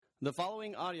The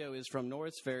following audio is from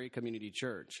Norris Ferry Community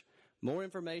Church. More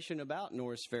information about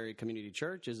Norris Ferry Community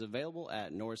Church is available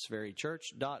at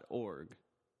norrisferrychurch.org.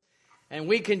 And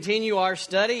we continue our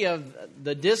study of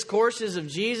the discourses of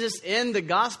Jesus in the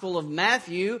Gospel of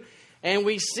Matthew. And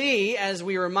we see, as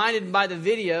we were reminded by the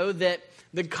video, that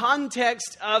the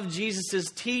context of Jesus'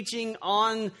 teaching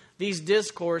on these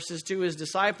discourses to his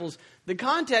disciples, the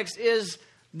context is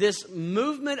this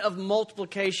movement of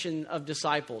multiplication of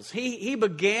disciples.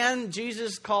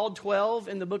 Jesus called 12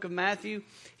 in the book of Matthew.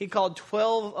 He called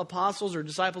 12 apostles or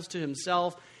disciples to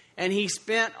himself. And he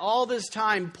spent all this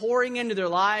time pouring into their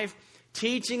life,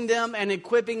 teaching them and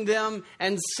equipping them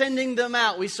and sending them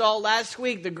out. We saw last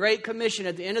week the Great Commission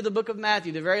at the end of the book of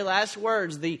Matthew, the very last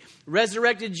words, the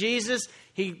resurrected Jesus.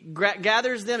 He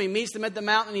gathers them, he meets them at the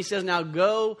mountain, and he says, now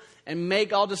go and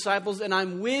make all disciples, and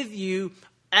I'm with you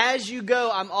as you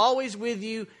go. I'm always with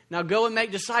you. Now go and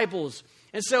make disciples.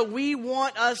 And so we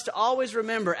want us to always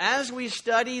remember, as we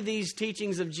study these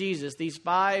teachings of Jesus, these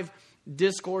 5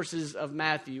 discourses of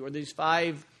Matthew, or these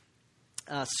 5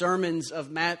 sermons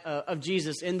of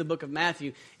Jesus in the book of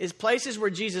Matthew, is places where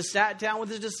Jesus sat down with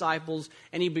his disciples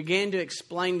and he began to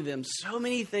explain to them so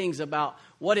many things about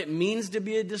what it means to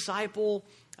be a disciple,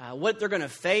 what they're going to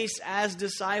face as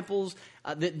disciples,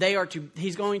 that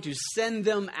he's going to send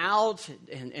them out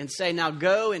and say, now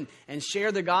go and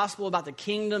share the gospel about the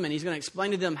kingdom. And he's going to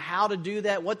explain to them how to do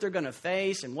that, what they're going to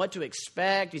face and what to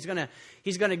expect. He's going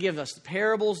to give us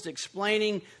parables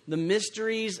explaining the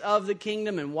mysteries of the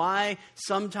kingdom and why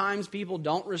sometimes people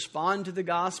don't respond to the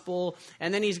gospel.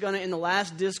 And then he's going to, in the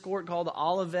last discourse called the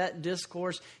Olivet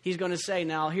Discourse, he's going to say,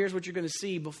 now here's what you're going to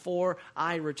see before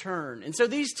I return. And so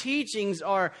these teachings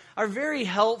are very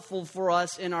helpful for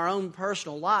us in our own personal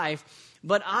life,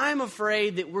 but I'm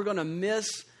afraid that we're going to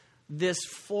miss this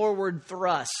forward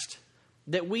thrust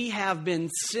that we have been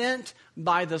sent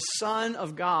by the Son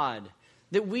of God,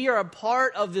 that we are a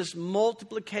part of this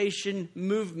multiplication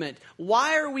movement.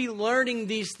 Why are we learning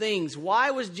these things?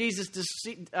 Why was Jesus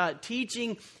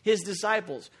teaching his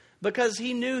disciples? Because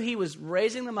he knew he was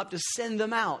raising them up to send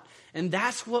them out. And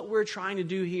that's what we're trying to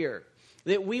do here.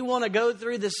 That we want to go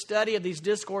through the study of these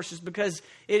discourses because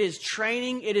it is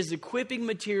training, it is equipping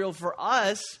material for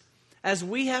us as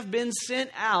we have been sent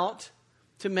out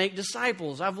to make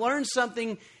disciples. I've learned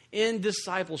something in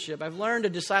discipleship. I've learned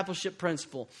a discipleship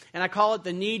principle, and I call it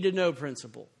the need-to-know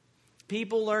principle.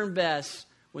 People learn best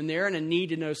when they're in a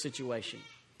need-to-know situation.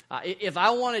 If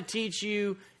I want to teach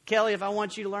you, Kelly, if I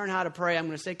want you to learn how to pray, I'm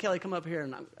going to say, Kelly, come up here,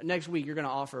 and next week you're going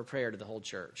to offer a prayer to the whole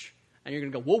church. And you're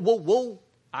going to go, whoa,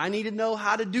 I need to know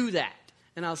how to do that.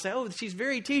 And I'll say, she's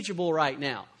very teachable right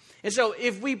now. And so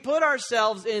if we put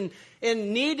ourselves in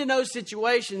need-to-know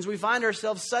situations, we find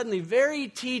ourselves suddenly very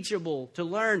teachable to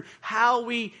learn how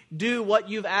we do what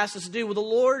you've asked us to do. Well, the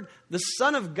Lord, the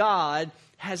Son of God,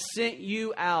 has sent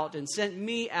you out and sent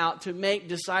me out to make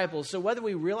disciples. So whether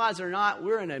we realize it or not,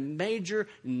 we're in a major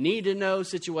need-to-know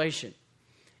situation.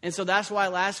 And so that's why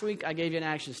last week I gave you an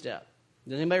action step.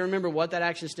 Does anybody remember what that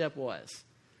action step was?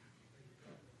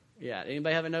 Yeah,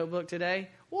 anybody have a notebook today?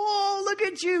 Whoa, look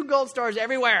at you, gold stars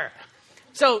everywhere.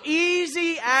 So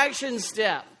easy action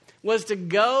step was to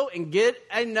go and get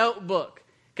a notebook.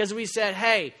 Because we said,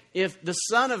 hey, if the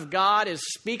Son of God is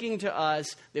speaking to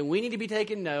us, then we need to be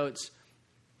taking notes.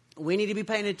 We need to be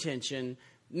paying attention.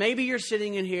 Maybe you're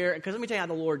sitting in here, because let me tell you how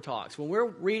the Lord talks. When we're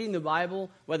reading the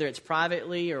Bible, whether it's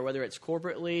privately or whether it's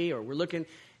corporately, or we're looking,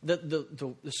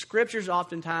 the scriptures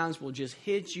oftentimes will just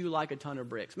hit you like a ton of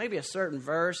bricks. Maybe a certain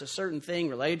verse, a certain thing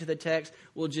related to the text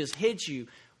will just hit you.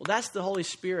 Well, that's the Holy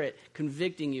Spirit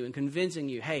convicting you and convincing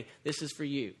you, hey, this is for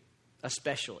you,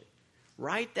 especially.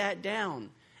 Write that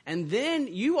down. And then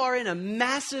you are in a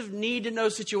massive need-to-know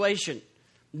situation.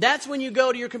 That's when you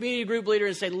go to your community group leader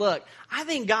and say, look, I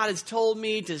think God has told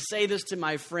me to say this to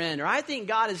my friend, or I think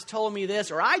God has told me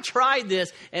this, or I tried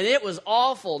this and it was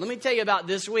awful. Let me tell you about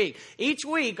this week. Each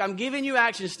week I'm giving you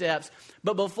action steps,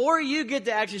 but before you get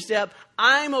the action step,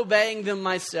 I'm obeying them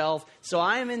myself, so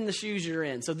I am in the shoes you're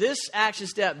in. So this action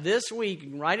step this week,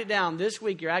 you can write it down, this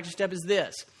week your action step is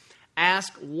this.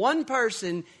 Ask one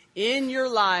person in your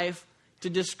life to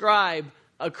describe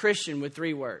a Christian with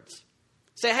 3 words.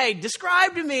 Say, hey,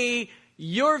 describe to me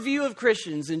your view of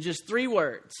Christians in just 3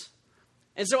 words.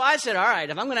 And so I said, all right,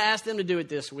 if I'm going to ask them to do it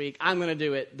this week, I'm going to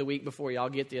do it the week before y'all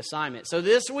get the assignment. So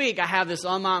this week I have this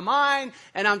on my mind,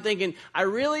 and I'm thinking, I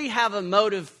really have a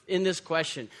motive in this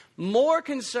question. more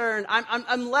concerned,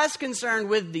 I'm less concerned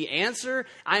with the answer.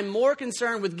 I'm more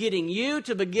concerned with getting you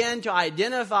to begin to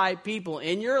identify people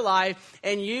in your life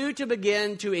and you to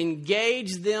begin to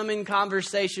engage them in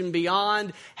conversation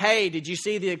beyond, hey, did you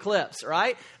see the eclipse,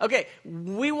 right? Okay,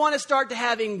 we want to start to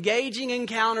have engaging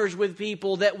encounters with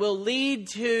people that will lead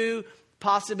to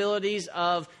possibilities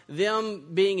of them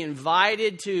being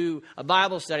invited to a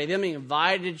Bible study, them being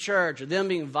invited to church, or them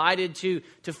being invited to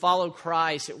follow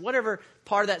Christ, whatever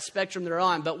part of that spectrum they're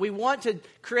on. But we want to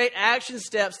create action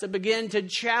steps to begin to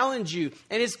challenge you.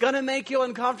 And it's going to make you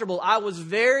uncomfortable. I was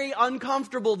very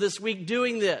uncomfortable this week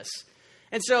doing this.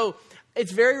 And so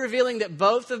it's very revealing that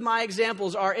both of my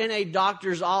examples are in a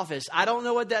doctor's office. I don't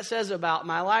know what that says about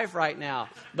my life right now,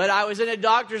 but I was in a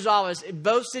doctor's office in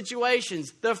both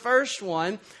situations. The first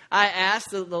one, I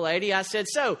asked the lady, I said,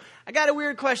 so I got a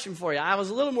weird question for you. I was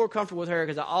a little more comfortable with her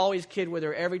because I always kid with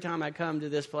her every time I come to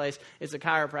this place. It's a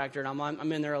chiropractor and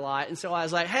I'm in there a lot. And so I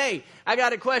was like, hey, I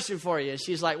got a question for you. And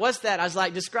she's like, what's that? I was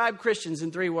like, describe Christians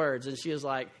in 3 words. And she was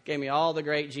like, gave me all the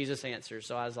great Jesus answers.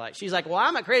 So I was like, she's like, well,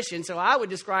 I'm a Christian, so I would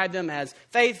describe them as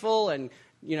faithful and,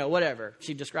 you know, whatever.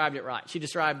 She described it right. She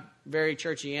described very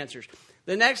churchy answers.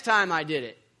 The next time I did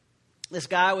it, this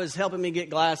guy was helping me get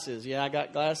glasses. Yeah, I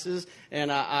got glasses.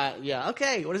 And yeah,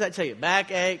 okay, what does that tell you?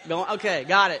 Backache? Okay,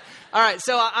 got it. All right,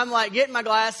 so I'm like getting my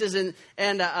glasses,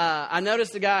 and I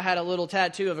noticed the guy had a little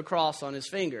tattoo of a cross on his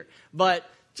finger. But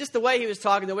just the way he was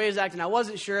talking, the way he was acting, I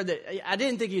wasn't sure that, I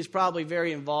didn't think he was probably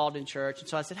very involved in church. And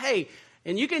so I said, hey,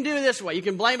 and you can do it this way. You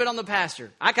can blame it on the pastor.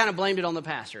 I kind of blamed it on the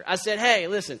pastor. I said, hey,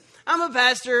 listen, I'm a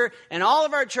pastor, and all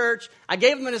of our church, I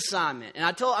gave them an assignment. And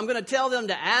I'm going to tell them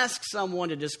to ask someone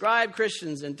to describe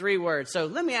Christians in 3 words. So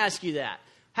let me ask you that.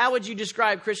 How would you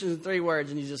describe Christians in 3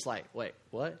 words? And he's just like, wait,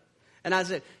 what? And I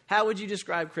said, how would you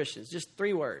describe Christians? Just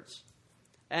 3 words.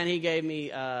 And he gave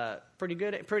me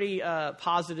pretty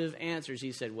positive answers.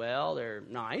 He said, well, they're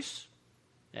nice.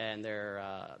 And they're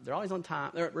always on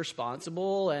time. They're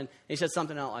responsible. And he said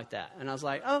something else like that. And I was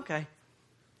like, oh, okay.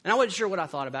 And I wasn't sure what I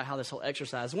thought about how this whole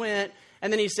exercise went.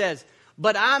 And then he says,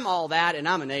 but I'm all that and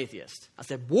I'm an atheist. I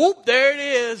said, whoop, there it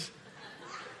is.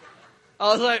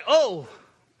 I was like, oh,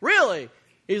 really?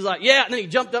 He's like, yeah. And then he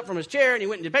jumped up from his chair and he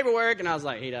went and did paperwork. And I was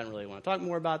like, he doesn't really want to talk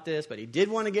more about this, but he did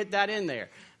want to get that in there.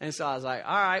 And so I was like,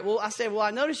 all right. Well, I said, well,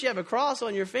 I noticed you have a cross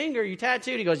on your finger. You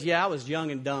tattooed. He goes, yeah, I was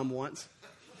young and dumb once.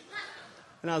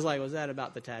 And I was like, was that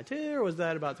about the tattoo or was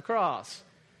that about the cross?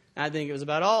 And I think it was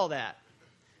about all that.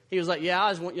 He was like, yeah,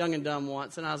 I was young and dumb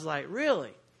once. And I was like,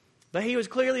 really? But he was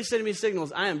clearly sending me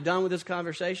signals, I am done with this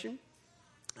conversation.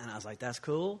 And I was like, that's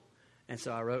cool. And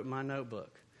so I wrote in my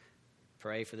notebook,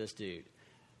 pray for this dude.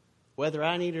 Whether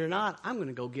I need it or not, I'm going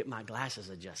to go get my glasses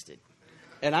adjusted.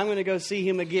 And I'm going to go see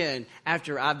him again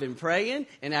after I've been praying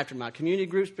and after my community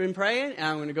group's been praying. And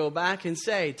I'm going to go back and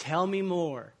say, tell me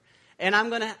more. And I'm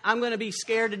going to be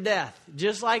scared to death,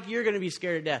 just like you're going to be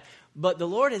scared to death. But the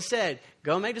Lord has said,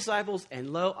 go make disciples,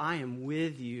 and lo, I am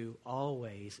with you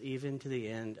always, even to the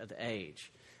end of the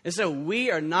age. And so we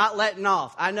are not letting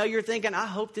off. I know you're thinking, I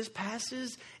hope this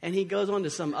passes, and he goes on to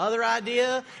some other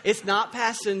idea. It's not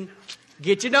passing.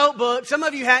 Get your notebook. Some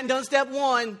of you hadn't done step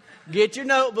 1. Get your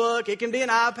notebook. It can be an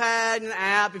iPad, an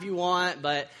app if you want,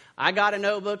 but I got a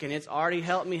notebook, and it's already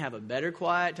helped me have a better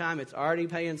quiet time. It's already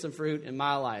paying some fruit in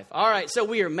my life. All right, so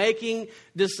we are making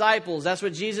disciples. That's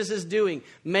what Jesus is doing,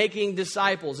 making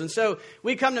disciples. And so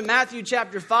we come to Matthew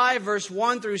chapter 5, verse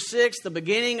 1 through 6, the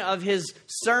beginning of his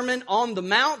Sermon on the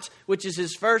Mount, which is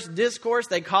his first discourse.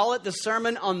 They call it the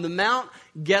Sermon on the Mount.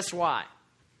 Guess why?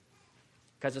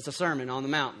 Because it's a sermon on the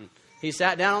mountain. He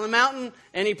sat down on the mountain,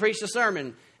 and he preached a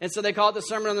sermon. And so they call it the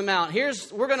Sermon on the Mount.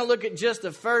 We're going to look at just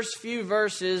the first few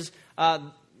verses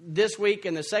this week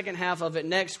and the second half of it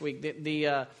next week.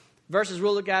 The verses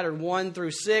we'll look at are 1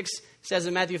 through 6. It says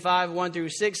in Matthew 5, 1 through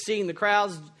 6, seeing the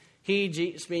crowds,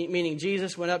 meaning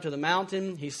Jesus, went up to the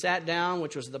mountain. He sat down,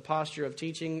 which was the posture of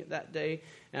teaching that day,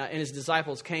 and his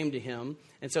disciples came to him.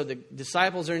 And so the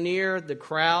disciples are near, the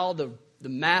crowd, the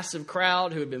massive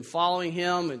crowd who had been following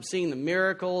him and seeing the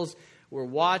miracles, we're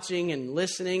watching and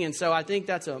listening, and so I think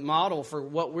that's a model for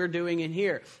what we're doing in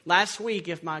here. Last week,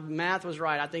 if my math was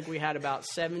right, I think we had about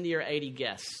 70 or 80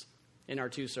 guests in our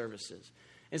 2 services.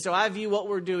 And so I view what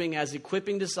we're doing as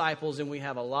equipping disciples, and we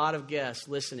have a lot of guests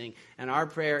listening. And our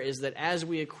prayer is that as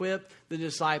we equip the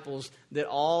disciples, that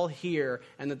all hear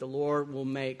and that the Lord will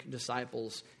make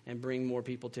disciples and bring more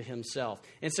people to himself.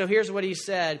 And so here's what he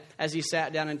said as he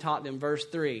sat down and taught them, verse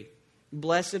 3.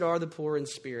 Blessed are the poor in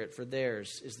spirit, for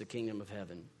theirs is the kingdom of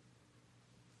heaven.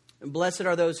 And blessed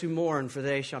are those who mourn, for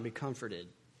they shall be comforted.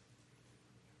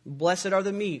 Blessed are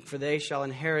the meek, for they shall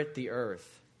inherit the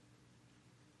earth.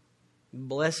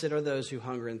 Blessed are those who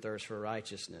hunger and thirst for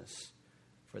righteousness,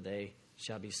 for they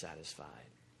shall be satisfied.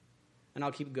 And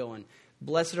I'll keep going.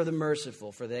 Blessed are the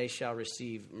merciful, for they shall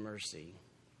receive mercy.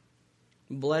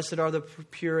 Blessed are the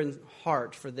pure in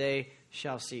heart, for they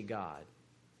shall see God.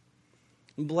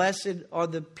 Blessed are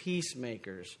the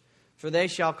peacemakers, for they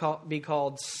shall be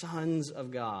called sons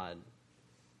of God.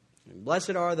 And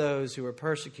blessed are those who are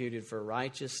persecuted for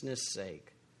righteousness'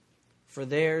 sake, for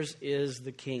theirs is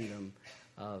the kingdom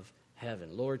of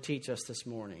heaven. Lord, teach us this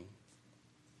morning.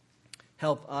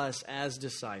 Help us as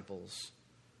disciples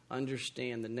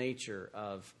understand the nature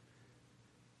of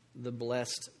the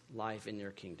blessed life in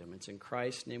your kingdom. It's in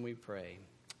Christ's name we pray.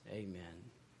 Amen.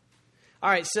 All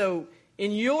right, so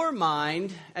in your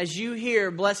mind, as you hear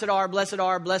blessed are, blessed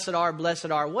are, blessed are,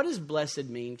 blessed are, what does blessed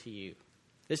mean to you?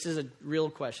 This is a real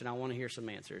question. I want to hear some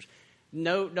answers.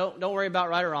 No, don't worry about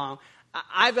right or wrong.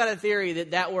 I've got a theory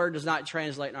that word does not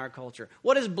translate in our culture.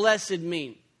 What does blessed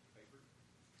mean?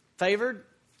 Favored?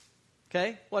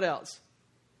 Okay, what else?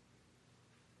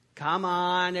 Come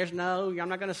on, I'm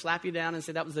not going to slap you down and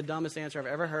say that was the dumbest answer I've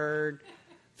ever heard.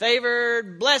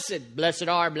 Favored, blessed. Blessed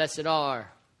are, blessed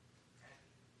are.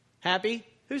 Happy?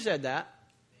 Who said that?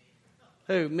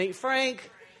 Who? Me? Frank?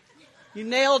 You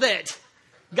nailed it.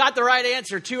 Got the right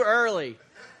answer too early.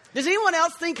 Does anyone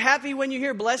else think happy when you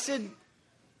hear blessed?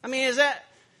 I mean, is that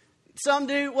some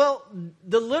do? Well,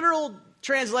 the literal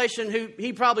translation,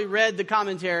 he probably read the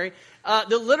commentary,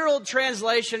 the literal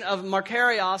translation of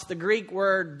makarios, the Greek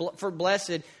word for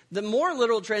blessed, the more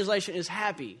literal translation is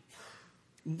happy.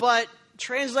 But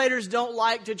translators don't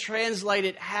like to translate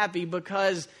it happy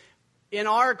because in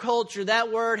our culture,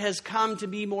 that word has come to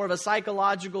be more of a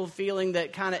psychological feeling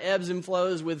that kind of ebbs and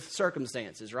flows with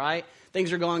circumstances, right?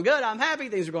 Things are going good, I'm happy.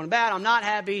 Things are going bad, I'm not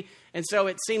happy. And so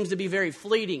it seems to be very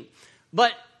fleeting.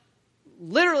 But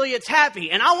literally, it's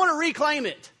happy, and I want to reclaim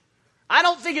it. I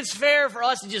don't think it's fair for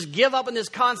us to just give up on this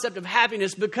concept of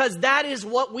happiness because that is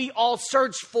what we all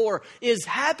search for, is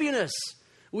happiness.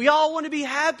 We all want to be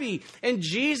happy. And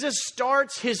Jesus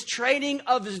starts his training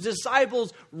of his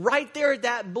disciples right there at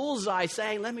that bullseye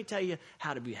saying, let me tell you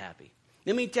how to be happy.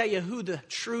 Let me tell you who the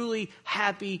truly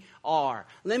happy are.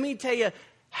 Let me tell you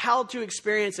how to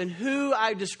experience and who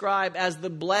I describe as the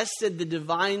blessed, the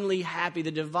divinely happy,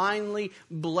 the divinely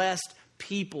blessed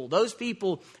people. Those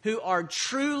people who are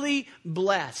truly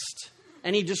blessed.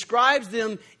 And he describes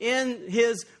them in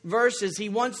his verses. He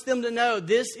wants them to know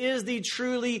this is the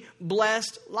truly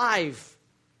blessed life.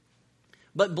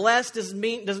 But blessed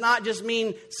does not just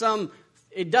mean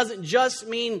it doesn't just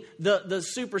mean the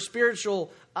super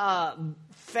spiritual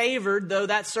favored, though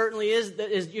that certainly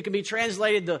is. You can be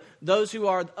translated those who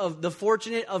are of the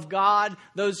fortunate of God,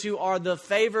 those who are the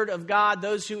favored of God,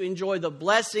 those who enjoy the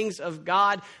blessings of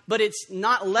God. But it's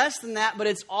not less than that, but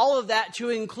it's all of that to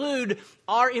include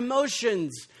our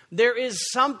emotions. There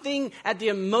is something at the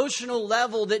emotional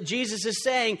level that Jesus is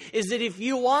saying is that if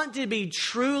you want to be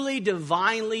truly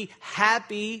divinely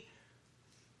happy,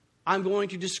 I'm going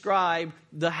to describe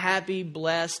the happy,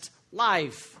 blessed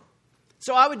life.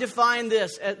 So I would define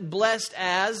this blessed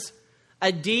as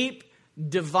a deep,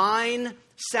 divine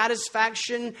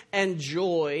satisfaction and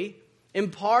joy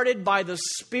imparted by the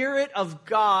Spirit of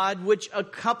God, which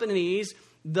accompanies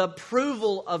the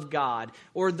approval of God,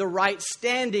 or the right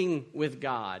standing with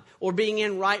God, or being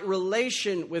in right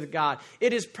relation with God.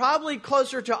 It is probably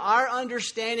closer to our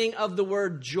understanding of the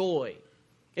word joy.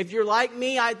 If you're like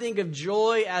me, I think of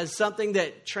joy as something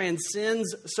that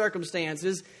transcends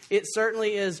circumstances. It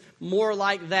certainly is more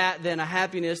like that than a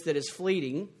happiness that is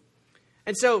fleeting.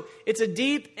 And so it's a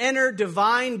deep inner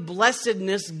divine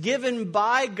blessedness given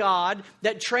by God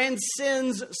that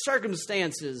transcends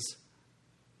circumstances.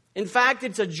 In fact,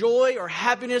 it's a joy or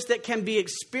happiness that can be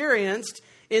experienced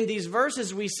in these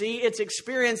verses we see. It's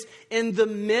experienced in the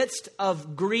midst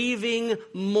of grieving,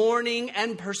 mourning,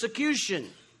 and persecution.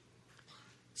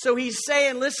 So he's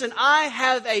saying, listen, I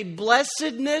have a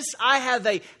blessedness, I have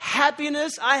a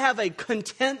happiness, I have a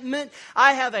contentment,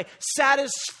 I have a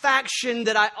satisfaction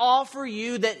that I offer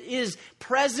you that is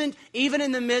present even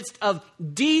in the midst of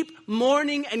deep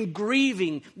mourning and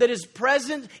grieving, that is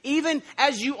present even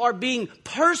as you are being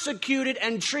persecuted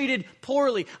and treated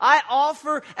poorly. I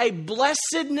offer a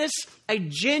blessedness, a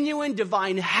genuine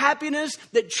divine happiness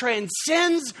that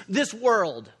transcends this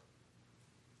world.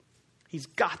 He's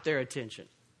got their attention.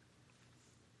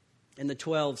 And the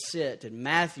 12 sit. And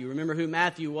Matthew, remember who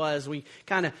Matthew was? We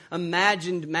kind of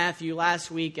imagined Matthew last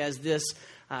week as this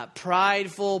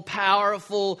prideful,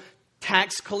 powerful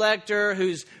tax collector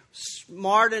who's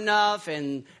smart enough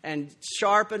and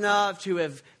sharp enough to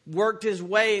have worked his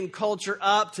way in culture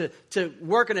up to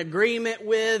work an agreement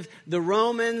with the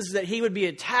Romans that he would be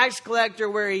a tax collector,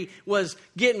 where he was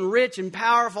getting rich and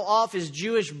powerful off his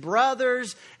Jewish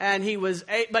brothers. And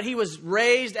but he was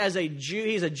raised as a Jew.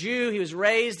 He's a Jew. He was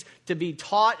raised to be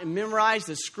taught and memorize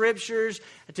the Scriptures,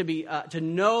 to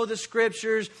know the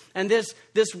Scriptures. And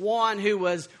this one who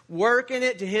was working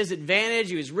it to his advantage,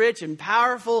 he was rich and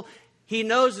powerful. He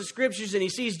knows the Scriptures, and he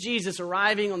sees Jesus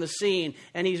arriving on the scene,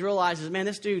 and he realizes, man,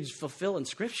 this dude's fulfilling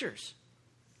Scriptures.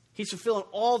 He's fulfilling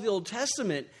all the Old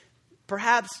Testament.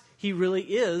 Perhaps he really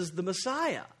is the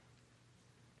Messiah.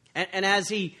 And as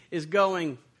he is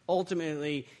going,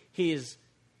 ultimately, he is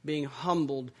being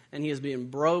humbled, and he is being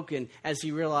broken as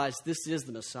he realizes this is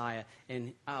the Messiah.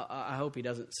 And I hope he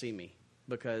doesn't see me,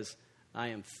 because I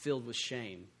am filled with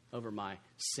shame over my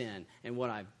sin and what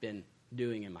I've been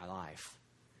doing in my life.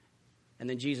 And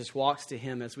then Jesus walks to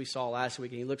him, as we saw last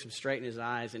week, and he looks him straight in his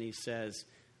eyes, and he says,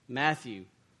 Matthew,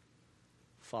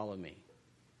 follow me.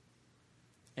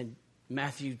 And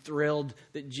Matthew, thrilled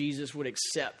that Jesus would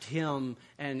accept him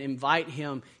and invite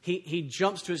him, he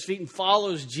jumps to his feet and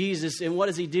follows Jesus. And what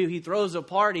does he do? He throws a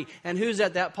party. And who's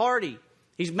at that party?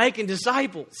 He's making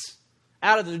disciples.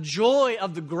 Out of the joy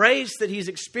of the grace that he's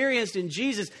experienced in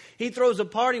Jesus, he throws a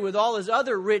party with all his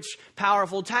other rich,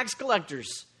 powerful tax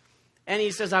collectors. And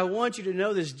he says, I want you to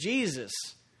know this Jesus.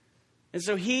 And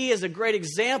so he is a great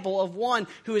example of one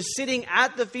who is sitting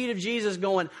at the feet of Jesus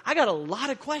going, I got a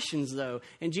lot of questions, though.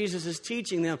 And Jesus is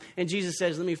teaching them. And Jesus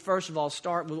says, let me first of all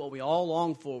start with what we all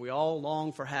long for. We all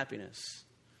long for happiness.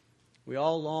 We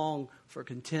all long for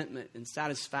contentment and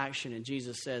satisfaction. And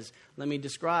Jesus says, let me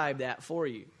describe that for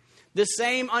you. This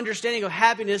same understanding of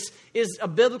happiness is a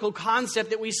biblical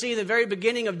concept that we see in the very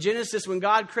beginning of Genesis, when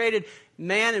God created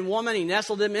man and woman. He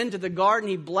nestled them into the garden.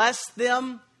 He blessed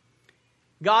them.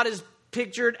 God is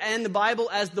pictured in the Bible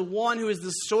as the one who is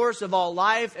the source of all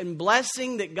life and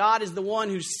blessing, that God is the one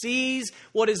who sees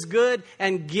what is good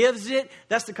and gives it.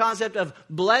 That's the concept of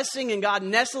blessing, and God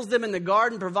nestles them in the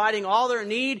garden, providing all their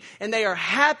need, and they are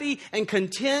happy and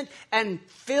content and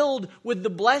filled with the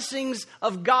blessings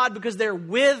of God because they're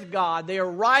with God, they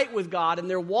are right with God, and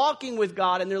they're walking with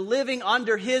God, and they're living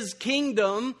under His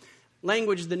kingdom.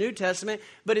 Language is the New Testament,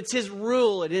 but it's His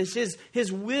rule, it is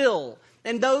His will.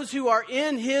 And those who are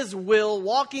in His will,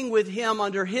 walking with Him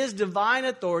under His divine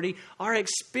authority, are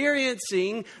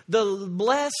experiencing the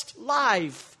blessed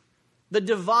life, the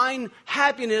divine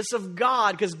happiness of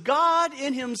God. Because God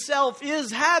in Himself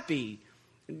is happy.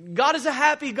 God is a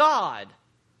happy God.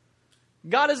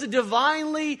 God is a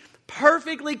divinely,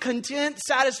 perfectly content,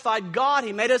 satisfied God.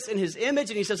 He made us in His image,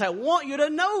 and He says, I want you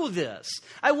to know this.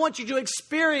 I want you to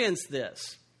experience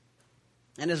this.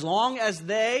 And as long as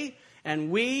they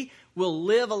and we will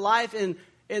live a life in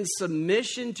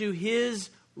submission to His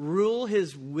rule,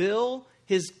 His will,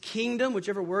 His kingdom,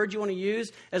 whichever word you want to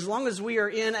use, as long as we are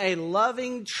in a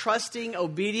loving, trusting,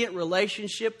 obedient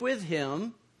relationship with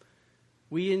Him,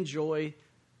 we enjoy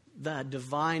the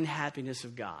divine happiness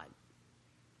of God.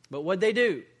 But what'd they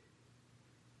do?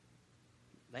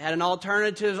 They had an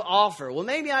alternative offer. Well,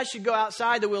 maybe I should go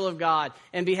outside the will of God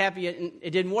and be happy.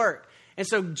 It didn't work. And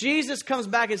so Jesus comes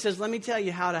back and says, let me tell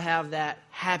you how to have that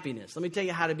happiness. Let me tell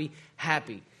you how to be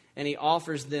happy. And He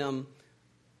offers them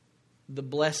the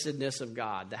blessedness of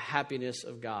God, the happiness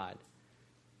of God.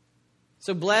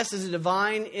 So blessed is a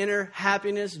divine inner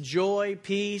happiness, joy,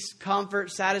 peace, comfort,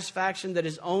 satisfaction that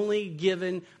is only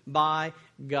given by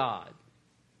God.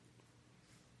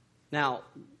 Now,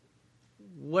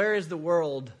 where is the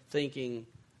world thinking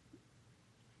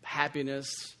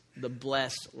happiness, the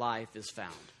blessed life is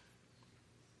found?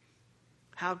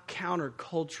 How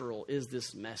countercultural is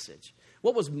this message?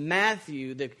 What was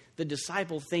Matthew, the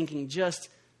disciple, thinking just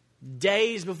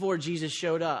days before Jesus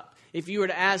showed up? If you were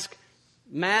to ask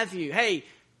Matthew, hey,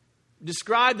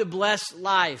 describe the blessed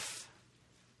life,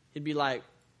 he'd be like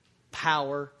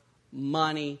power,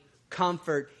 money,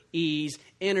 comfort, ease,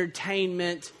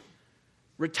 entertainment,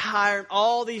 retirement,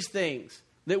 all these things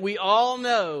that we all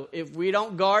know if we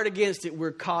don't guard against it,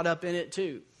 we're caught up in it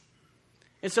too.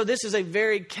 And so this is a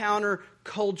very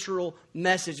countercultural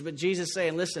message. But Jesus is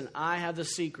saying, listen, I have the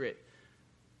secret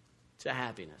to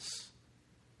happiness.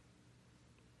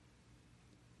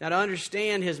 Now, to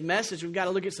understand His message, we've got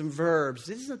to look at some verbs.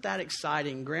 This isn't that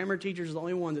exciting. Grammar teachers are the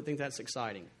only one that think that's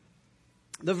exciting.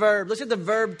 The verb. Let's look at the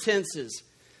verb tenses.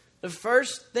 The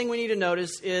first thing we need to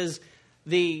notice is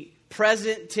the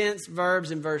present tense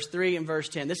verbs in verse 3 and verse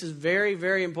 10. This is very,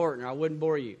 very important, or I wouldn't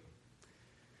bore you.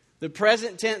 The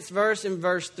present tense verse in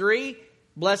verse 3,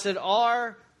 blessed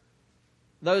are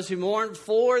Those who mourn,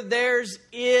 for theirs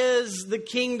is the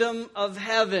kingdom of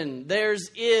heaven. Theirs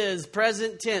is,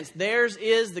 present tense, theirs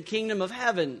is the kingdom of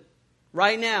heaven.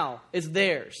 Right now, it's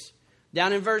theirs.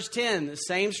 Down in verse 10, the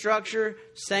same structure,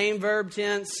 same verb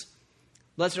tense.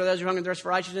 Blessed are those who hunger and thirst for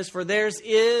righteousness, for theirs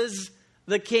is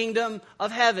the kingdom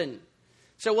of heaven.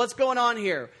 So what's going on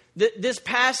here? This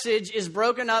passage is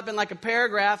broken up in like a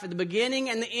paragraph at the beginning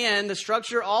and the end. The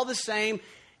structure all the same.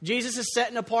 Jesus is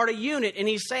setting apart a unit, and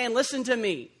he's saying, listen to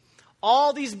me.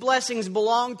 All these blessings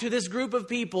belong to this group of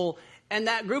people, and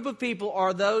that group of people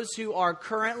are those who are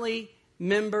currently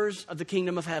members of the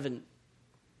kingdom of heaven.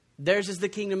 Theirs is the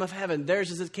kingdom of heaven.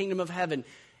 Theirs is the kingdom of heaven.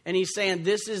 And he's saying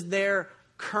this is their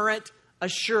current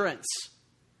assurance.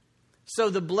 So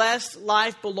the blessed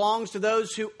life belongs to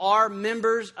those who are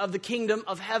members of the kingdom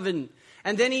of heaven.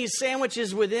 And then he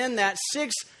sandwiches within that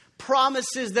 6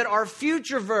 promises that are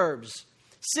future verbs.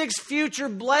 6 future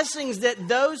blessings that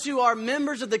those who are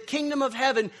members of the kingdom of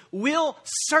heaven will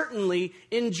certainly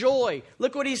enjoy.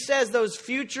 Look what he says those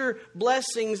future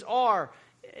blessings are.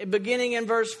 Beginning in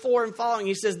verse 4 and following,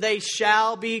 he says, they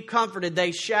shall be comforted.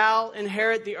 They shall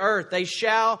inherit the earth. They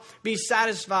shall be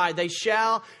satisfied. They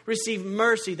shall receive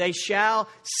mercy. They shall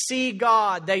see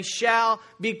God. They shall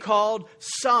be called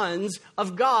sons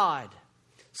of God.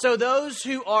 So those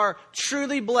who are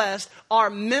truly blessed are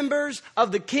members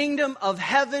of the kingdom of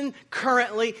heaven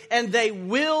currently, and they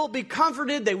will be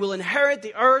comforted. They will inherit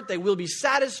the earth. They will be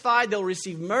satisfied. They'll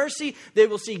receive mercy. They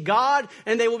will see God,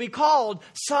 and they will be called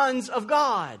sons of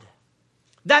God.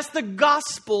 That's the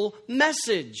gospel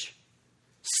message.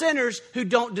 Sinners who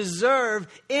don't deserve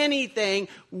anything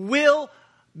will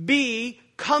be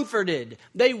comforted.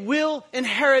 They will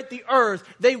inherit the earth.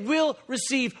 They will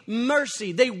receive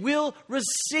mercy. They will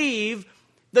receive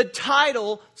the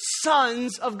title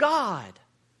sons of God.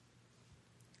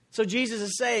 So Jesus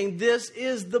is saying, this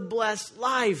is the blessed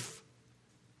life.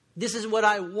 This is what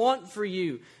I want for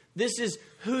you. This is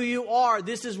who you are.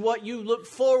 This is what you look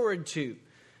forward to.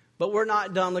 But we're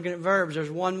not done looking at verbs. There's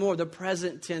one more, the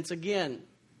present tense again.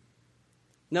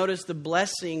 Notice the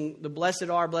blessing, the blessed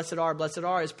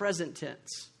are is present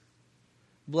tense.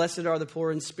 Blessed are the poor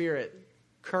in spirit.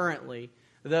 Currently,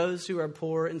 those who are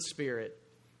poor in spirit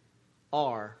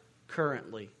are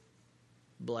currently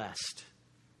blessed.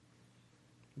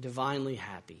 Divinely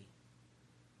happy.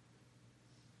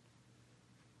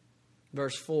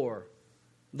 Verse 4.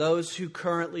 Those who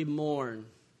currently mourn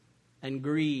and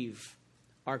grieve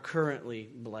are currently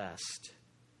blessed.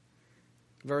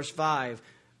 Verse 5.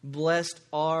 Blessed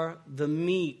are the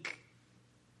meek.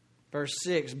 Verse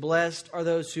 6, blessed are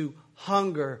those who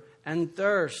hunger and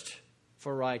thirst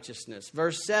for righteousness.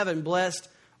 Verse 7, blessed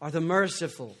are the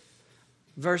merciful.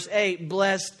 Verse 8,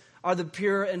 blessed are the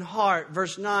pure in heart.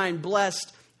 Verse 9,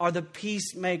 blessed are the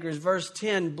peacemakers. Verse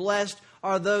 10, blessed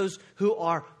are those who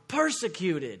are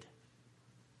persecuted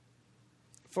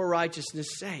for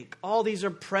righteousness' sake. All these are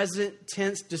present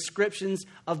tense descriptions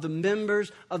of the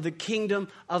members of the kingdom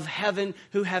of heaven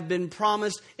who have been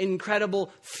promised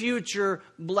incredible future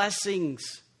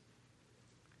blessings.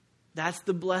 That's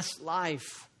the blessed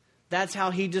life. That's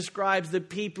how he describes the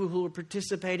people who are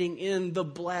participating in the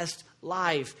blessed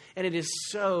life. And it is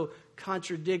so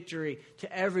contradictory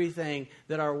to everything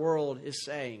that our world is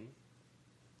saying.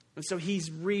 And so he's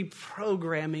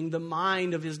reprogramming the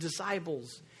mind of his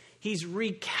disciples. He's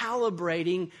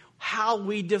recalibrating how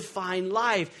we define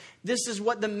life. This is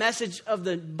what the message of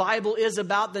the Bible is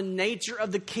about the nature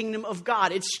of the kingdom of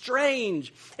God. It's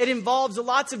strange. It involves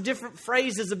lots of different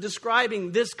phrases of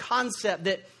describing this concept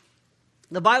that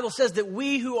the Bible says that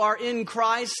we who are in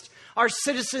Christ are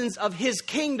citizens of his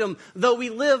kingdom, though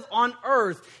we live on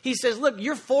earth. He says, look,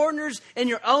 you're foreigners in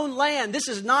your own land. This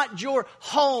is not your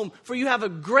home, for you have a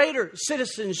greater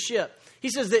citizenship. He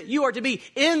says that you are to be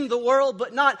in the world,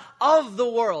 but not of the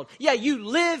world. Yeah, you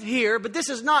live here, but this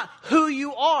is not who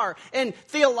you are. And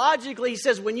theologically, he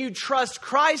says, when you trust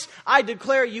Christ, I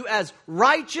declare you as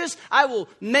righteous. I will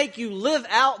make you live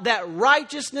out that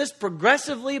righteousness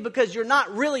progressively because you're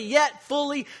not really yet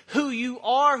fully who you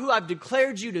are, who I've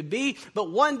declared you to be. But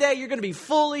one day you're going to be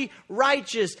fully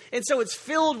righteous. And so it's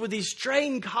filled with these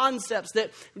strange concepts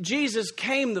that Jesus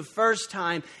came the first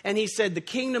time and he said, the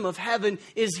kingdom of heaven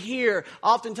is here.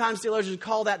 oftentimes theologians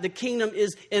call that the kingdom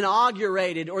is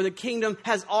inaugurated or the kingdom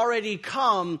has already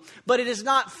come, but it is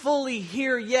not fully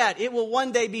here yet. It will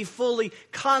one day be fully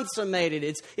consummated.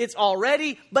 It's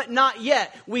already, but not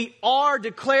yet. We are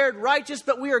declared righteous,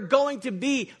 but we are going to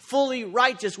be fully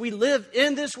righteous. We live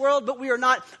in this world, but we are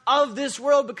not of this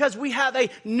world because we have a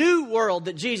new world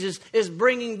that Jesus is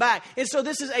bringing back. And so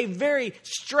this is a very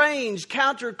strange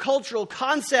countercultural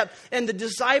concept, and the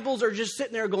disciples are just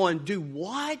sitting there going, do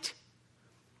what?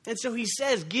 And so he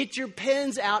says, get your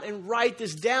pens out and write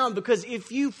this down, because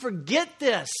if you forget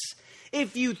this,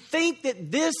 if you think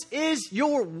that this is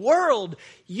your world,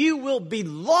 you will be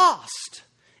lost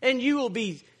and you will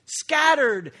be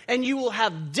scattered and you will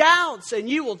have doubts and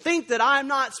you will think that I'm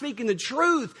not speaking the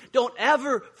truth. Don't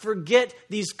ever forget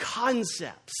these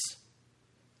concepts.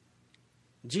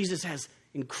 Jesus has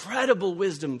incredible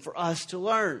wisdom for us to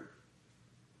learn.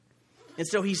 And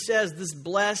so he says this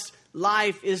blessed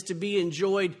life is to be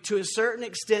enjoyed to a certain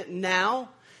extent now.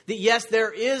 That yes,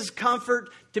 there is comfort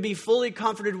to be fully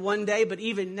comforted one day, but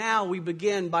even now we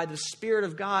begin by the Spirit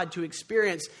of God to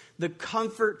experience the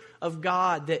comfort of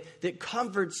God that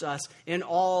comforts us in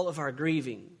all of our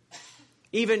grieving.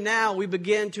 Even now we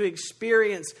begin to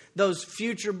experience those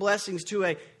future blessings to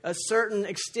a certain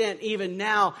extent even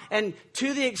now. And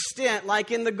to the extent,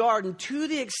 like in the garden, to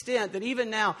the extent that even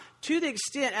now, to the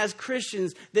extent as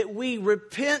Christians that we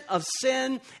repent of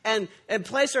sin and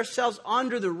place ourselves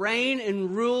under the reign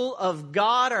and rule of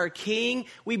God, our King,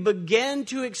 we begin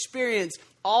to experience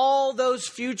all those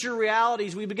future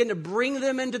realities. We begin to bring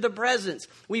them into the presence.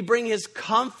 We bring His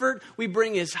comfort. We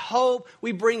bring His hope.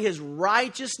 We bring His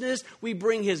righteousness. We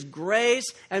bring His grace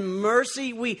and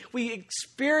mercy. We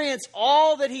experience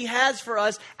all that He has for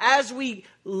us as we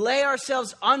lay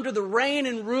ourselves under the reign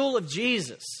and rule of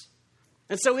Jesus.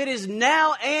 And so it is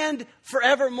now and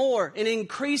forevermore, in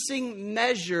increasing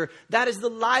measure. That is the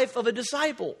life of a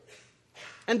disciple.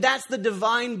 And that's the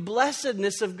divine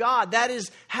blessedness of God. That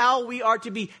is how we are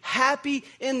to be happy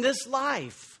in this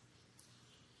life.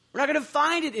 We're not going to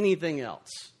find it in anything else.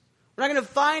 We're not going to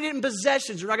find it in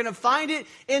possessions. We're not going to find it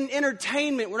in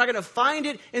entertainment. We're not going to find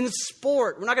it in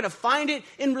sport. We're not going to find it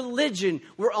in religion.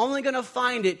 We're only going to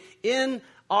find it in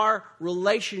our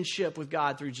relationship with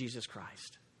God through Jesus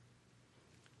Christ.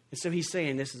 And so he's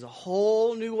saying this is a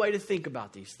whole new way to think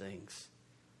about these things.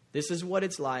 This is what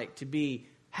it's like to be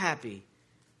happy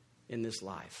in this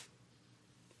life.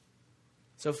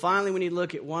 So finally, we need to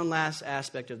look at one last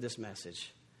aspect of this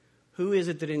message. Who is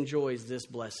it that enjoys this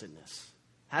blessedness?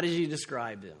 How does he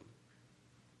describe them?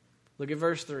 Look at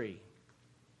verse 3.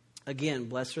 Again,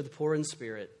 blessed are the poor in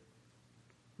spirit.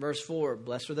 Verse 4,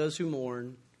 blessed are those who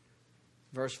mourn.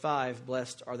 Verse 5,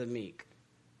 blessed are the meek.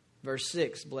 Verse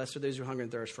 6, blessed are those who hunger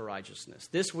and thirst for righteousness.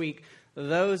 This week,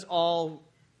 those all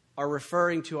are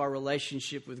referring to our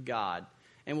relationship with God.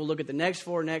 And we'll look at the next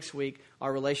 4 next week,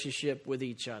 our relationship with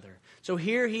each other. So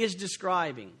here he is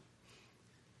describing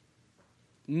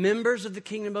members of the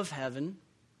kingdom of heaven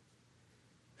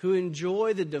who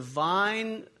enjoy the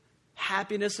divine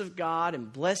happiness of God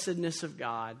and blessedness of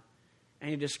God.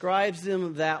 And he describes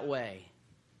them that way.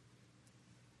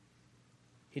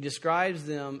 He describes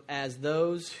them as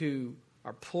those who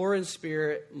are poor in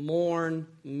spirit, mourn,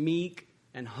 meek,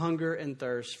 and hunger and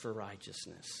thirst for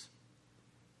righteousness.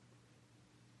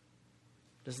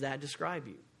 Does that describe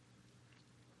you?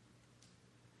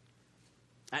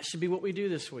 That should be what we do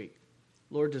this week.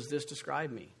 Lord, does this describe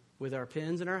me? With our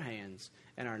pens in our hands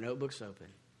and our notebooks open.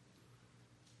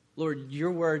 Lord,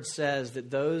 your word says that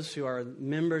those who are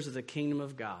members of the kingdom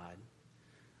of God,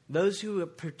 those who are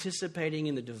participating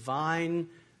in the divine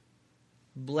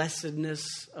blessedness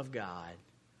of God,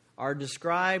 are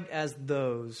described as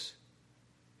those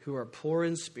who are poor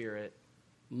in spirit,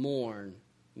 mourn,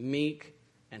 meek,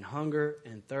 and hunger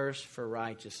and thirst for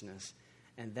righteousness.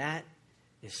 And that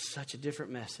is such a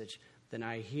different message than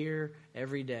I hear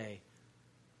every day.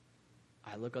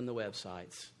 I look on the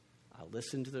websites. I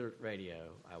listen to the radio.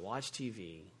 I watch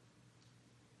TV.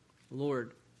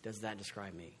 Lord, does that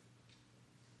describe me?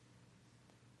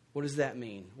 What does that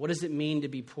mean? What does it mean to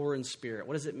be poor in spirit?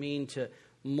 What does it mean to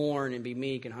mourn and be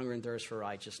meek and hunger and thirst for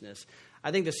righteousness?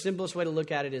 I think the simplest way to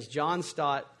look at it is John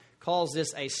Stott calls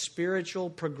this a spiritual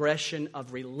progression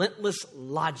of relentless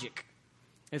logic.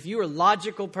 If you're a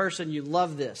logical person, you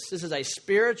love this. This is a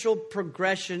spiritual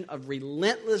progression of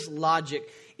relentless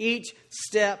logic. Each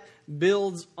step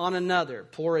builds on another.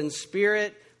 Poor in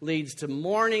spirit leads to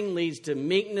mourning, leads to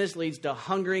meekness, leads to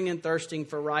hungering and thirsting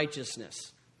for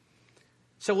righteousness.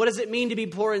 So what does it mean to be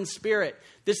poor in spirit?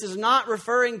 This is not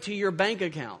referring to your bank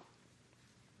account.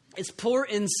 It's poor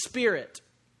in spirit.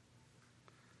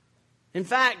 In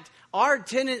fact, our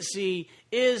tendency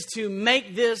is to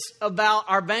make this about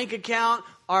our bank account,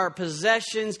 our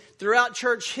possessions. Throughout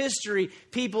church history,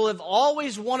 people have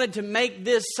always wanted to make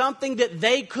this something that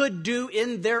they could do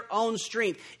in their own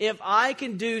strength. If I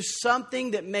can do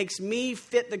something that makes me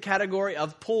fit the category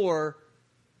of poor,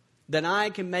 then I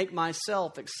can make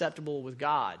myself acceptable with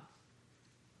God.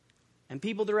 And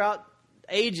people throughout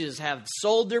ages have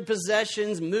sold their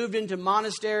possessions, moved into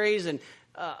monasteries, and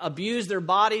abused their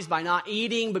bodies by not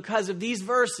eating because of these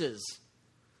verses.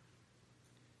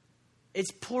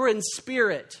 It's poor in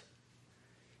spirit.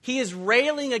 He is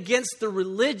railing against the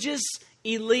religious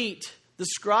elite, the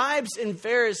scribes and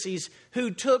Pharisees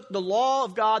who took the law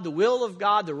of God, the will of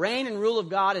God, the reign and rule of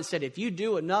God, and said, if you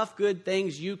do enough good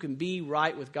things, you can be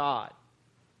right with God.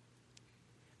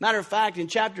 Matter of fact, in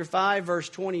chapter 5, verse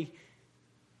 20,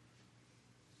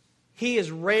 he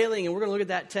is railing, and we're going to look at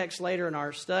that text later in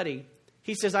our study.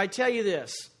 He says, I tell you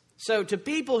this. So to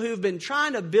people who've been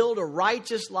trying to build a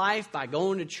righteous life by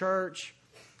going to church,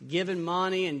 giving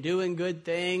money and doing good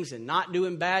things and not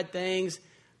doing bad things,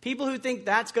 people who think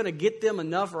that's going to get them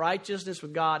enough righteousness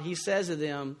with God, he says to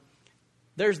them,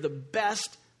 there's the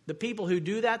best, the people who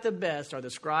do that the best are the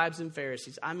scribes and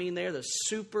Pharisees. I mean, they're the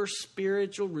super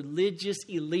spiritual, religious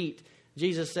elite.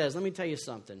 Jesus says, let me tell you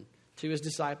something. To his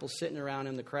disciples sitting around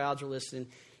him, the crowds are listening.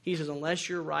 He says, unless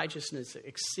your righteousness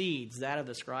exceeds that of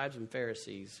the scribes and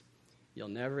Pharisees, you'll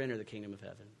never enter the kingdom of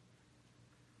heaven.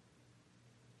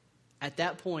 At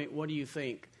that point, what do you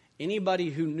think? Anybody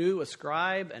who knew a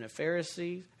scribe and a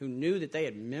Pharisee, who knew that they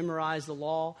had memorized the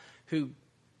law, who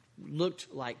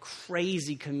looked like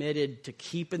crazy committed to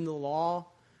keeping the law,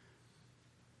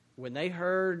 when they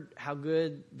heard how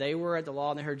good they were at the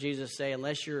law and they heard Jesus say,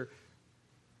 unless your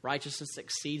righteousness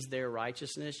exceeds their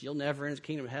righteousness, you'll never enter the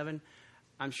kingdom of heaven,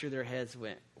 I'm sure their heads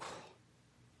went, whew.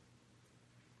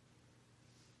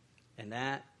 And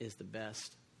that is the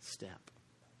best step.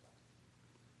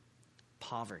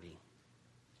 Poverty.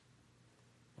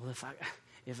 Well,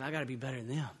 if I got to be better than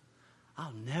them,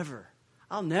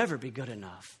 I'll never be good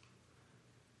enough.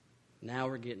 Now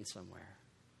we're getting somewhere.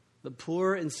 The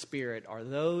poor in spirit are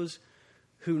those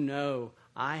who know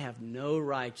I have no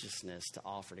righteousness to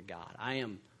offer to God. I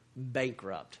am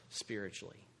bankrupt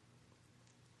spiritually.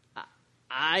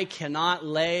 I cannot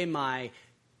lay my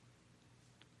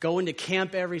going to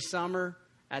camp every summer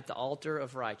at the altar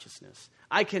of righteousness.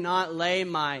 I cannot lay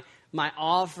my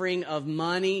offering of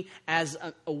money as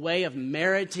a way of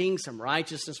meriting some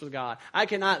righteousness with God. I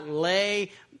cannot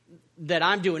lay that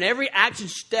I'm doing every action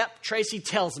step Tracy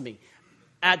tells me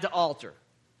at the altar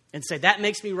and say, that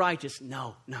makes me righteous.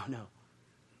 No.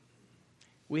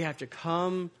 We have to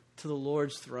come to the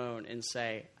Lord's throne and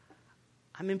say,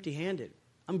 I'm empty-handed.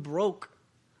 I'm broke.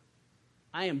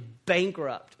 I am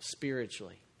bankrupt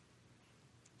spiritually.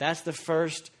 That's the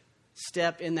first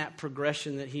step in that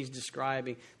progression that he's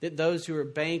describing. That those who are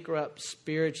bankrupt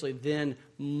spiritually then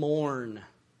mourn.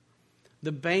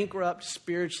 The bankrupt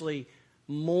spiritually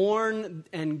mourn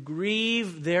and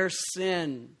grieve their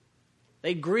sin.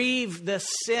 They grieve the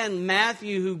sin.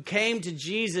 Matthew, who came to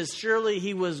Jesus, surely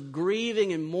he was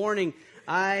grieving and mourning.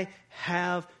 I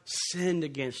have sinned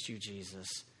against you, Jesus.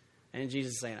 And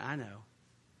Jesus is saying, I know.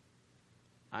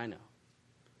 And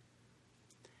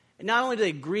not only do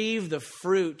they grieve the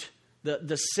fruit,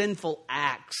 the sinful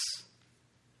acts,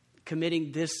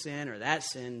 committing this sin or that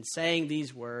sin, saying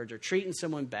these words, or treating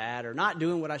someone bad, or not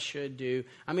doing what I should do.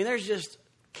 I mean, there's just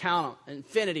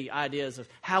infinity ideas of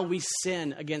how we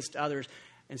sin against others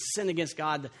and sin against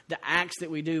God, the acts that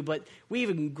we do. But we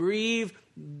even grieve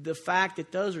the fact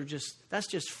that that's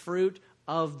just fruit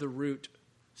of the root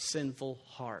sinful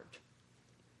heart.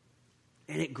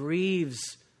 And it grieves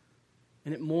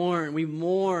and we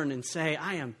mourn and say,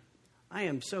 I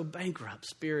am so bankrupt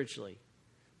spiritually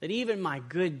that even my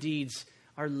good deeds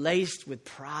are laced with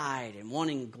pride and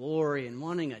wanting glory and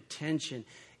wanting attention.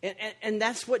 And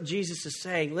that's what Jesus is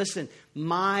saying. Listen,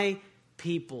 my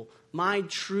people, my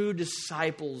true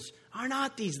disciples are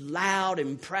not these loud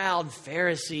and proud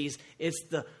Pharisees. It's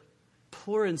the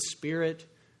poor in spirit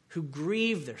who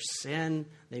grieve their sin.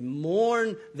 They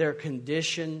mourn their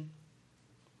condition.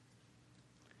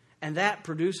 And that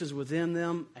produces within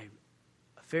them a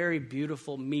very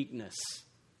beautiful meekness.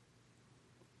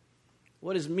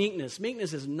 What is meekness?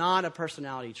 Meekness is not a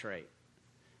personality trait.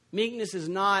 Meekness is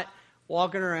not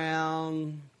walking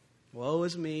around, woe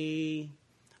is me,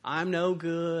 I'm no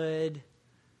good.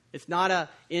 It's not an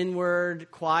inward,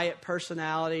 quiet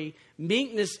personality.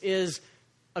 Meekness is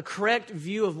a correct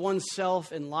view of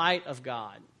oneself in light of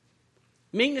God.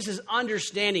 Meekness is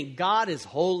understanding God is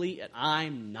holy and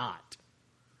I'm not.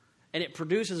 And it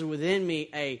produces within me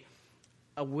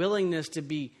a willingness to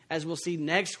be, as we'll see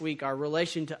next week, our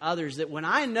relation to others, that when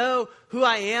I know who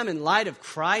I am in light of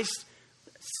Christ,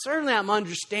 certainly I'm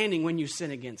understanding when you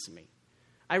sin against me.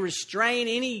 I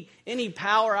restrain any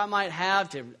power I might have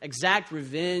to exact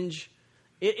revenge.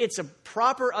 It's a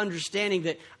proper understanding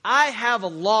that I have a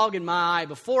log in my eye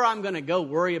before I'm going to go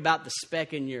worry about the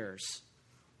speck in yours.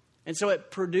 And so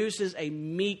it produces a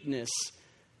meekness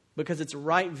because it's a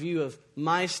right view of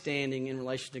my standing in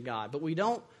relation to God. But we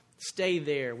don't stay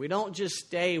there. We don't just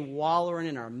stay wallowing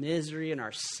in our misery and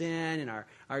our sin and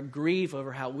our grief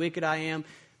over how wicked I am.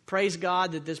 Praise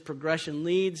God that this progression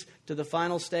leads to the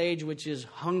final stage, which is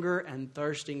hunger and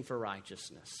thirsting for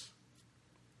righteousness.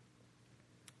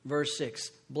 Verse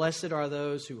 6, blessed are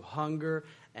those who hunger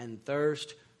and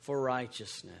thirst for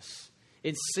righteousness.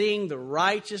 It's seeing the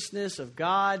righteousness of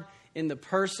God in the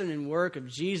person and work of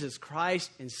Jesus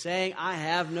Christ and saying, I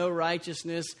have no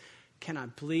righteousness. Can I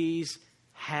please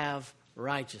have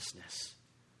righteousness?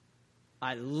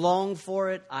 I long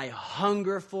for it. I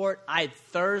hunger for it. I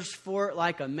thirst for it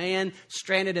like a man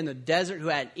stranded in the desert who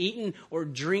hadn't eaten or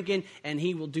drinking, and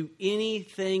he will do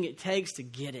anything it takes to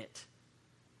get it.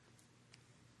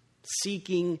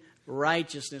 Seeking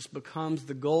righteousness becomes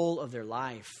the goal of their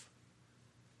life.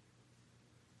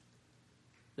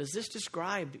 Does this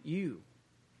describe you?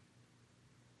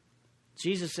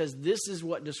 Jesus says this is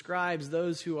what describes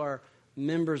those who are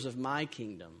members of my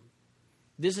kingdom.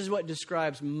 This is what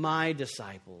describes my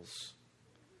disciples.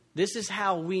 This is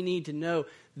how we need to know.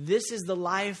 This is the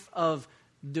life of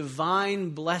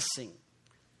divine blessing.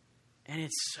 And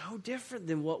it's so different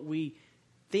than what we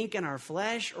think in our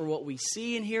flesh or what we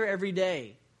see and hear every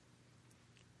day.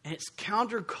 And it's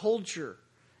counterculture.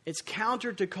 It's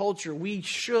counter to culture. We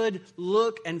should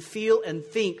look and feel and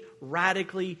think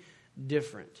radically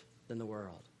different than the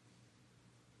world.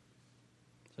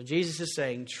 So Jesus is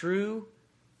saying true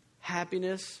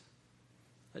happiness,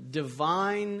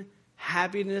 divine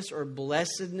happiness or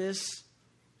blessedness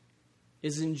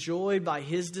is enjoyed by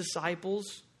his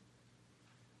disciples.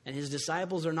 And his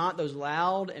disciples are not those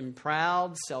loud and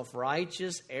proud,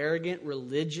 self-righteous, arrogant,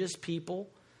 religious people,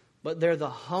 but they're the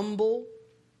humble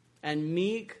and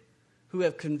meek who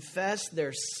have confessed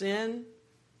their sin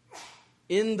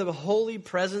in the holy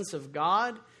presence of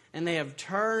God, and they have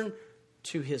turned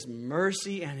to his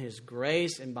mercy and his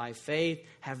grace, and by faith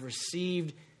have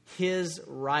received his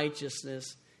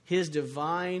righteousness, his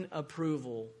divine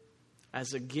approval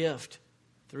as a gift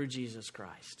through Jesus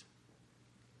Christ.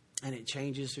 And it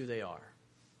changes who they are.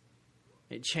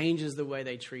 It changes the way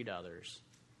they treat others.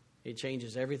 It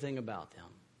changes everything about them.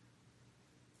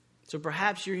 So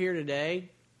perhaps you're here today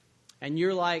and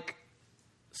you're like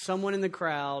someone in the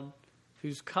crowd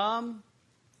who's come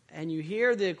and you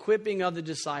hear the equipping of the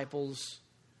disciples.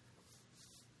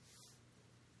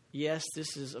 Yes,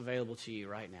 this is available to you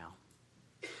right now.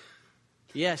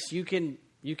 Yes, you can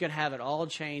have it all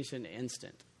changed in an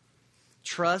instant.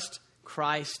 Trust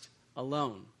Christ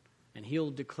alone, and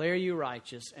he'll declare you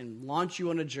righteous and launch you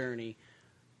on a journey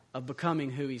of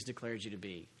becoming who he's declared you to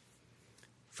be.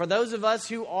 For those of us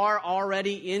who are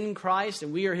already in Christ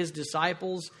and we are his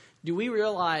disciples, do we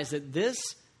realize that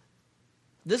this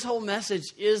whole message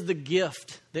is the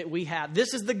gift that we have?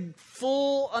 This is the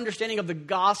full understanding of the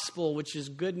gospel, which is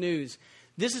good news.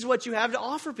 This is what you have to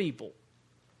offer people.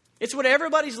 It's what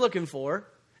everybody's looking for.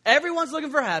 Everyone's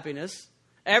looking for happiness.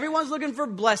 Everyone's looking for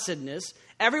blessedness.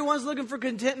 Everyone's looking for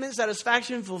contentment,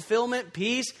 satisfaction, fulfillment,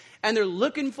 peace. And they're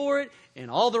looking for it in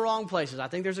all the wrong places. I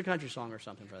think there's a country song or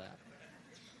something for that.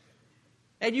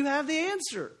 And you have the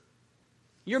answer.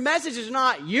 Your message is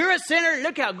not, you're a sinner,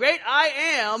 look how great I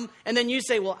am. And then you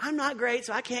say, well, I'm not great,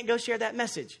 so I can't go share that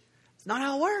message. It's not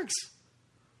how it works.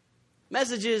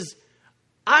 Message is,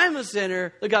 I'm a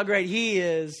sinner, look how great he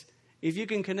is. If you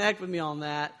can connect with me on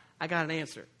that, I got an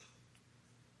answer.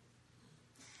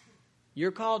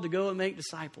 You're called to go and make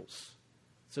disciples.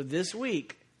 So this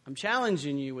week, I'm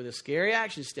challenging you with a scary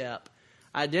action step.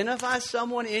 Identify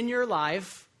someone in your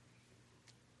life.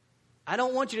 I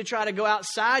don't want you to try to go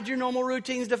outside your normal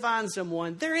routines to find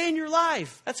someone. They're in your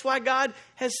life. That's why God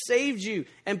has saved you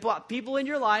and brought people in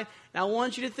your life. Now I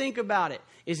want you to think about it.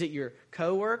 Is it your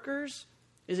coworkers?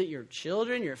 Is it your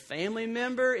children, your family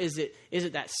member? Is it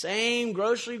that same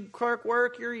grocery clerk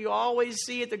worker you always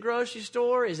see at the grocery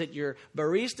store? Is it your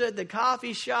barista at the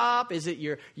coffee shop? Is it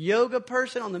your yoga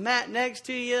person on the mat next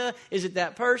to you? Is it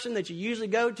that person that you usually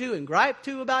go to and gripe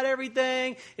to about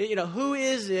everything? Who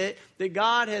is it that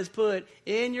God has put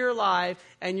in your life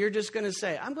and you're just going to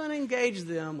say, I'm going to engage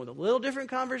them with a little different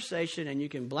conversation, and you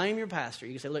can blame your pastor.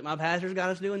 You can say, look, my pastor's got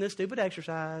us doing this stupid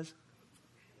exercise.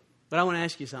 But I want to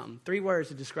ask you something. 3 words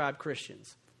to describe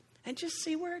Christians. And just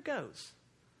see where it goes.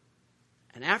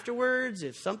 And afterwards,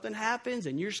 if something happens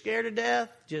and you're scared to death,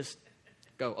 just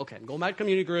go, okay, I'm going back to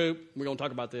community group. We're going to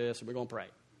talk about this and we're going to pray.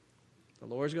 The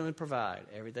Lord's going to provide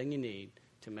everything you need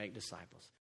to make disciples.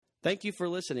 Thank you for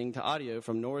listening to audio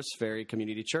from Norris Ferry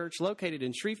Community Church located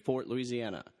in Shreveport,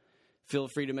 Louisiana. Feel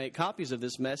free to make copies of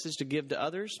this message to give to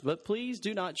others, but please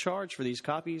do not charge for these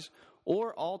copies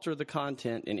or alter the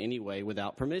content in any way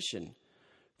without permission.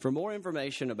 For more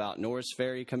information about Norris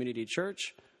Ferry Community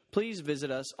Church, please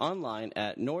visit us online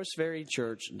at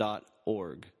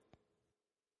norrisferrychurch.org.